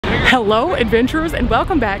Hello adventurers, and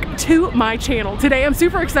welcome back to my channel. Today I'm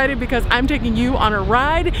super excited because I'm taking you on a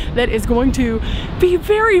ride that is going to be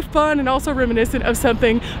very fun and also reminiscent of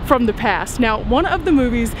something from the past. Now, one of the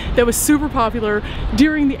movies that was super popular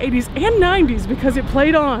during the 80s and 90s because it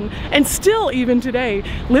played on and still even today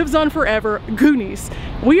lives on forever, Goonies.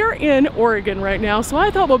 We are in Oregon right now, so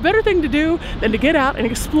I thought what better thing to do than to get out and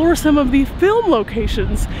explore some of the film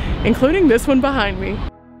locations, including this one behind me.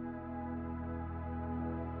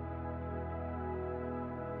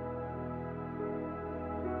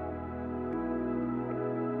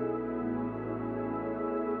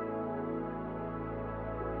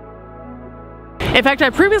 In fact,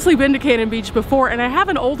 I've previously been to Cannon Beach before, and I have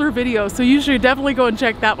an older video, so you should definitely go and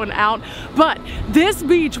check that one out. But this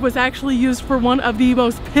beach was actually used for one of the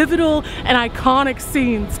most pivotal and iconic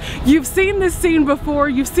scenes. You've seen this scene before,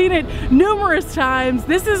 you've seen it numerous times.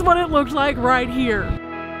 This is what it looked like right here.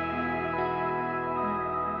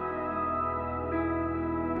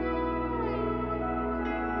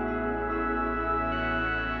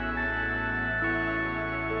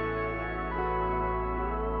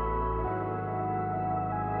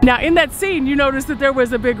 Now in that scene, you notice that there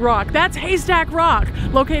was a big rock. That's Haystack Rock,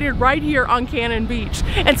 located right here on Cannon Beach.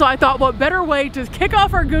 And so I thought, what better way to kick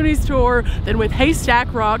off our Goonies tour than with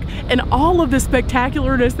Haystack Rock and all of the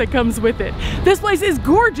spectacularness that comes with it. This place is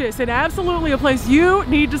gorgeous and absolutely a place you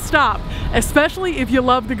need to stop, especially if you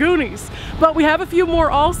love the Goonies. But we have a few more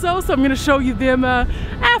also, so I'm gonna show you them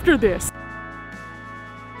after this.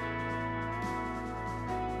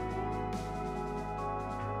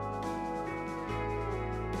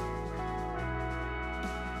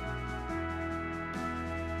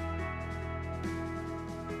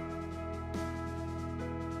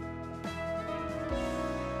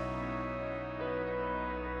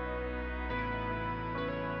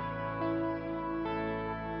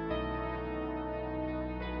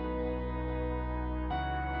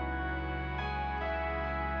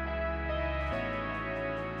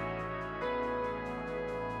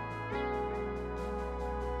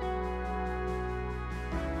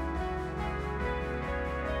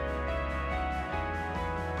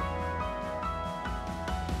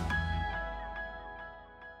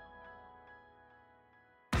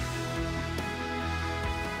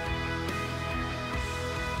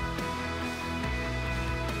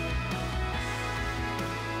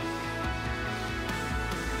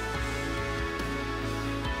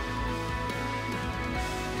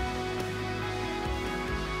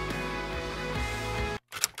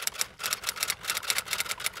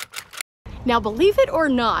 Now, believe it or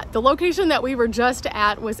not, the location that we were just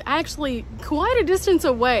at was actually quite a distance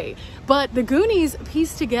away, but the Goonies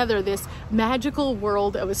pieced together this magical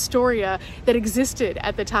world of Astoria that existed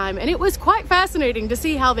at the time, and it was quite fascinating to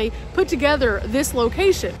see how they put together this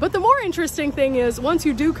location. But the more interesting thing is, once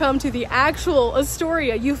you do come to the actual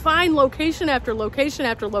Astoria, you find location after location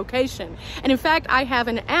after location. And in fact, I have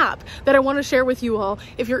an app that I want to share with you all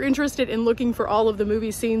if you're interested in looking for all of the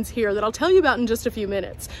movie scenes here that I'll tell you about in just a few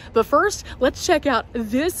minutes. But first, let's check out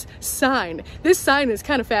this sign. This sign is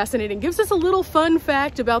kind of fascinating. Gives us a little fun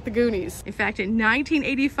fact about the Goonies. In fact, in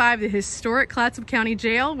 1985, the historic Clatsop County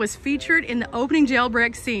Jail was featured in the opening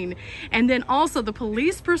jailbreak scene. And then also the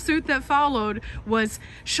police pursuit that followed was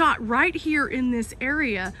shot right here in this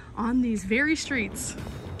area on these very streets.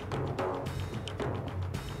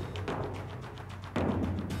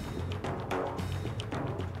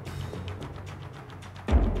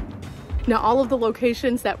 Now, all of the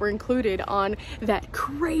locations that were included on that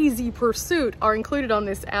crazy pursuit are included on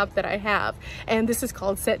this app that I have, and this is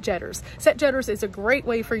called Set Jetters. Set Jetters is a great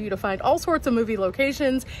way for you to find all sorts of movie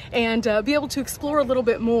locations and be able to explore a little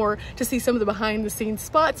bit more to see some of the behind-the-scenes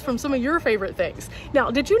spots from some of your favorite things.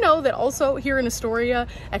 Now, did you know that also here in Astoria,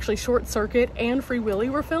 actually Short Circuit and Free Willy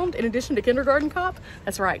were filmed in addition to Kindergarten Cop?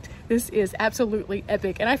 That's right. This is absolutely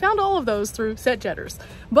epic, and I found all of those through Set Jetters.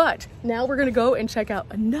 But now we're gonna go and check out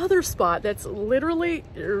another spot that's literally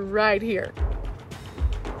right here.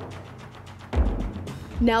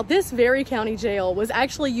 Now, this very county jail was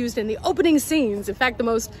actually used in the opening scenes. In fact, the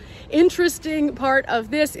most interesting part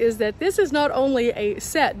of this is that this is not only a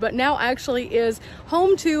set, but now actually is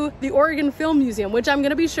home to the Oregon Film Museum, which I'm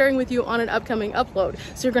going to be sharing with you on an upcoming upload.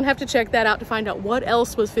 So you're going to have to check that out to find out what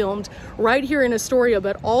else was filmed right here in Astoria,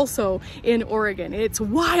 but also in Oregon. It's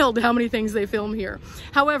wild how many things they film here.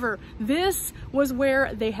 However, this was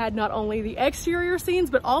where they had not only the exterior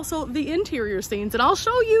scenes, but also the interior scenes. And I'll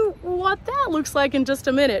show you what that looks like in just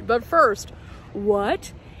a minute. But first,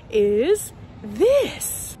 what is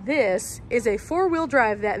This is a four-wheel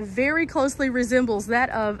drive that very closely resembles that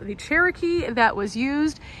of the Cherokee that was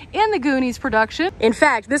used in the Goonies production. In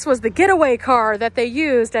fact, this was the getaway car that they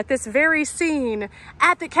used at this very scene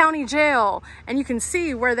at the county jail. And you can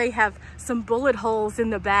see where they have some bullet holes in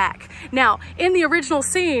the back. Now, in the original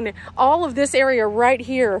scene, all of this area right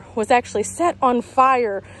here was actually set on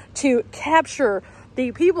fire to capture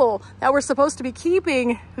the people that were supposed to be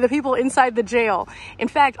keeping the people inside the jail. In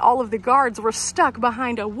fact, all of the guards were stuck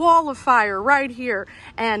behind a wall of fire right here,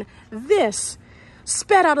 and this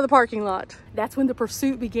sped out of the parking lot. That's when the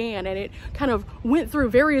pursuit began, and it kind of went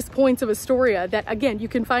through various points of Astoria that, again, you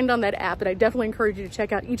can find on that app, and I definitely encourage you to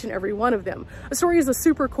check out each and every one of them. Astoria is a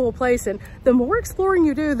super cool place, and the more exploring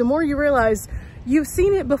you do, the more you realize you've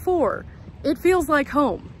seen it before. It feels like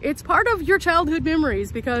home. It's part of your childhood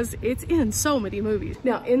memories because it's in so many movies.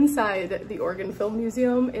 Now, inside the Oregon Film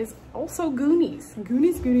Museum is also Goonies.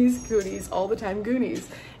 Goonies, all the time Goonies.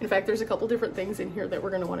 In fact, there's a couple different things in here that we're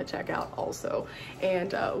gonna wanna check out also.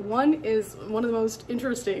 And one is one of the most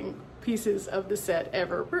interesting pieces of the set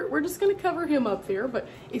ever. We're just gonna cover him up there, but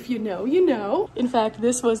if you know, you know. In fact,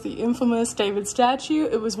 this was the infamous David statue.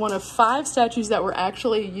 It was one of 5 statues that were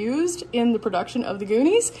actually used in the production of the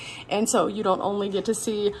Goonies. And so you don't only get to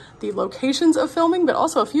see the locations of filming, but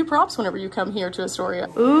also a few props whenever you come here to Astoria.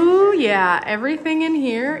 Ooh, yeah, everything in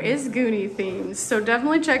here is Goonie themed. So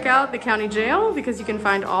definitely check out the county jail because you can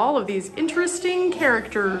find all of these interesting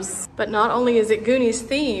characters. But not only is it Goonies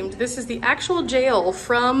themed, this is the actual jail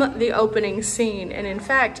from the opening scene. And in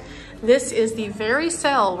fact, this is the very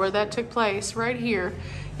cell where that took place right here.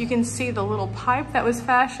 You can see the little pipe that was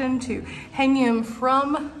fashioned to hang him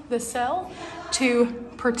from the cell to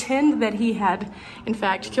pretend that he had in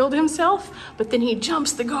fact killed himself, but then he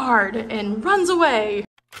jumps the guard and runs away.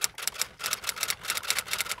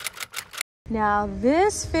 Now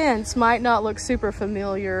this fence might not look super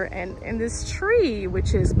familiar, and this tree,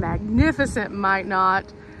 which is magnificent, might not,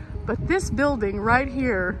 but this building right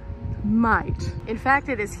here might. In fact,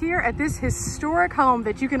 it is here at this historic home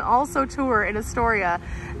that you can also tour in Astoria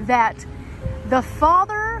that the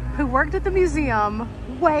father who worked at the museum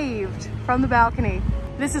waved from the balcony.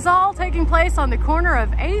 This is all taking place on the corner of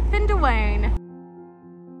 8th and Duane.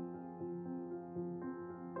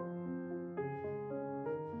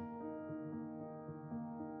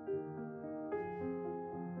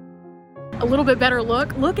 A little bit better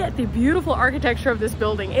look at the beautiful architecture of this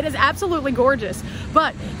building. It is absolutely gorgeous,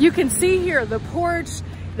 but you can see here the porch,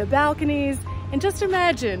 the balconies, and just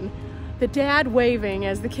imagine the dad waving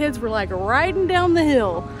as the kids were like riding down the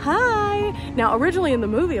hill. Hi! Now originally in the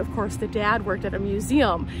movie, of course, the dad worked at a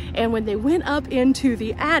museum, and when they went up into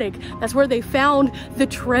the attic, that's where they found the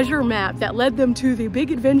treasure map that led them to the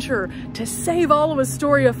big adventure to save all of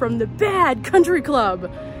Astoria from the bad country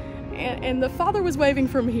club. And the father was waving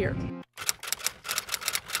from here.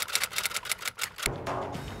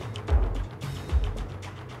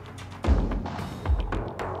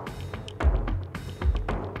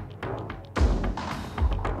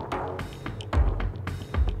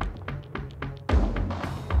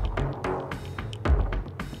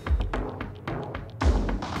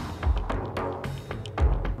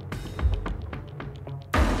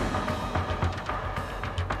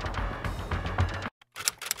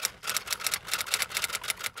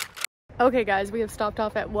 Okay guys, we have stopped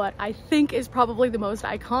off at what I think is probably the most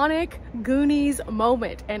iconic Goonies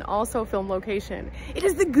moment and also film location. It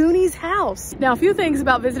is the Goonies house. Now, a few things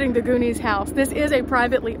about visiting the Goonies house. This is a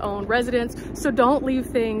privately owned residence, so don't leave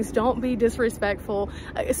things, don't be disrespectful.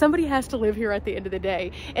 Somebody has to live here at the end of the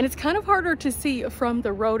day. And it's kind of harder to see from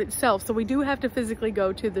the road itself, so we do have to physically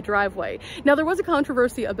go to the driveway. Now, there was a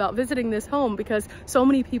controversy about visiting this home because so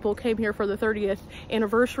many people came here for the 30th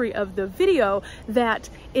anniversary of the video that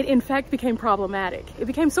it in fact became problematic. It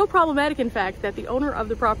became so problematic, in fact, that the owner of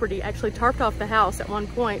the property actually tarped off the house at one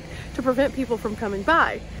point to prevent people from coming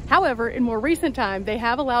by. However, in more recent time, they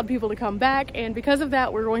have allowed people to come back, and because of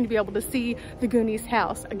that, we're going to be able to see the Goonies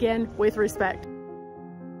house, again, with respect.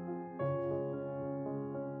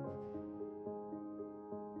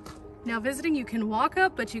 Now visiting, you can walk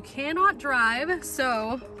up, but you cannot drive,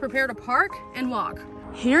 so prepare to park and walk.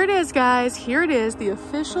 Here it is, guys. Here it is, the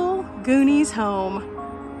official Goonies home.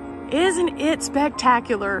 Isn't it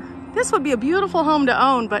spectacular? This would be a beautiful home to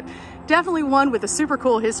own, but definitely one with a super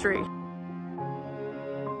cool history.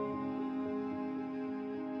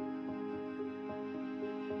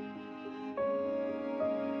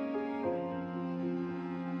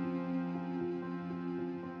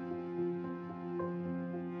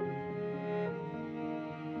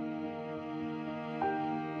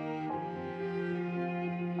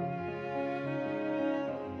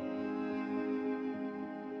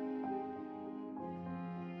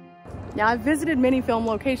 Now, I've visited many film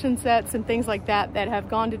location sets and things like that that have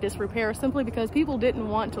gone to disrepair simply because people didn't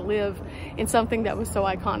want to live in something that was so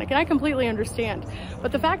iconic, and I completely understand.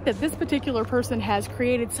 But the fact that this particular person has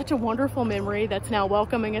created such a wonderful memory that's now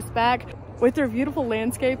welcoming us back with their beautiful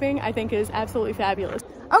landscaping, I think is absolutely fabulous.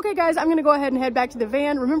 Okay guys, I'm gonna go ahead and head back to the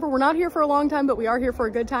van. Remember, we're not here for a long time, but we are here for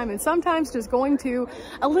a good time, and sometimes just going to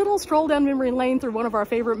a little stroll down memory lane through one of our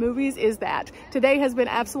favorite movies is that. Today has been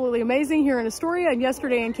absolutely amazing here in Astoria and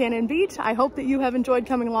yesterday in Cannon Beach. I hope that you have enjoyed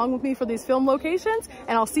coming along with me for these film locations,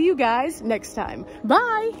 and I'll see you guys next time.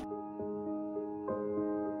 Bye!